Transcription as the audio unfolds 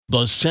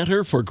The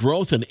Center for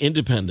Growth and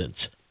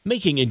Independence,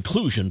 making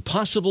inclusion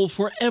possible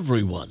for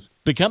everyone.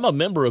 Become a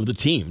member of the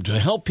team to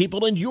help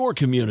people in your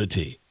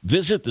community.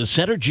 Visit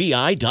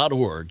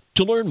thecentergi.org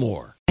to learn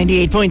more.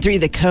 98.3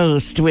 The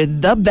Coast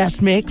with the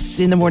best mix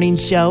in the morning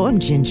show.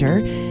 I'm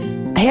Ginger.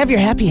 I have your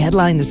happy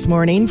headline this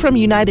morning from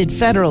United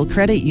Federal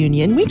Credit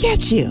Union. We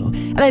get you.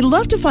 And I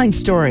love to find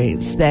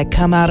stories that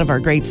come out of our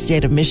great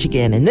state of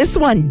Michigan. And this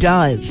one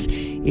does.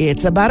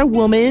 It's about a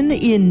woman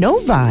in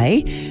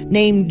Novi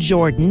named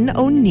Jordan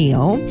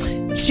O'Neill.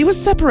 She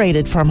was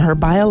separated from her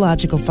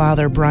biological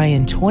father,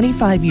 Brian,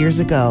 25 years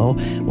ago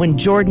when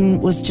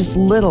Jordan was just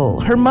little.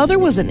 Her mother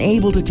wasn't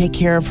able to take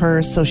care of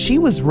her, so she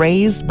was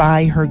raised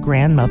by her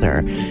grandmother.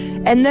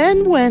 And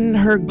then when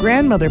her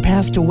grandmother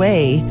passed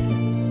away,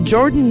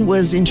 Jordan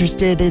was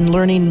interested in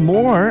learning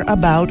more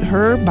about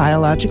her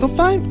biological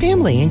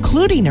family,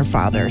 including her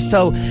father.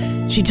 So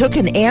she took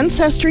an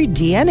ancestry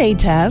DNA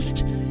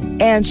test,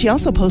 and she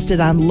also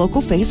posted on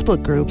local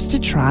Facebook groups to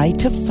try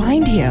to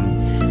find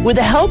him. With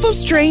the help of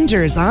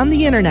strangers on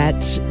the internet,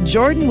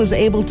 Jordan was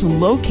able to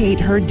locate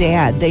her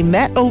dad. They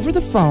met over the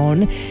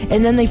phone,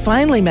 and then they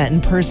finally met in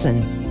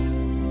person.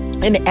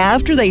 And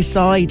after they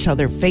saw each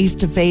other face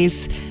to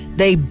face,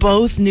 they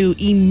both knew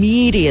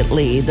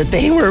immediately that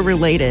they were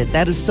related.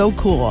 That is so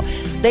cool.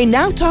 They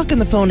now talk on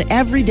the phone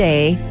every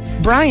day.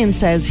 Brian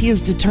says he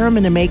is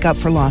determined to make up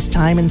for lost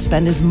time and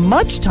spend as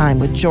much time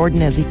with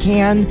Jordan as he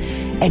can.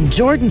 And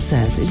Jordan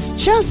says it's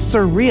just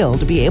surreal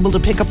to be able to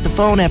pick up the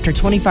phone after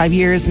 25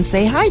 years and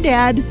say, "Hi,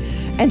 Dad."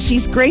 And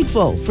she's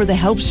grateful for the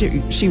help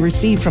she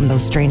received from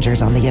those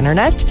strangers on the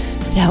internet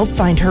to help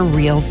find her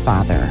real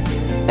father.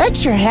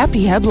 That's your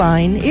happy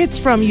headline. It's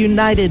from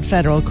United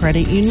Federal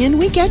Credit Union.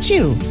 We get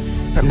you.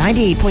 From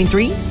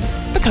 98.3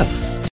 The Coast.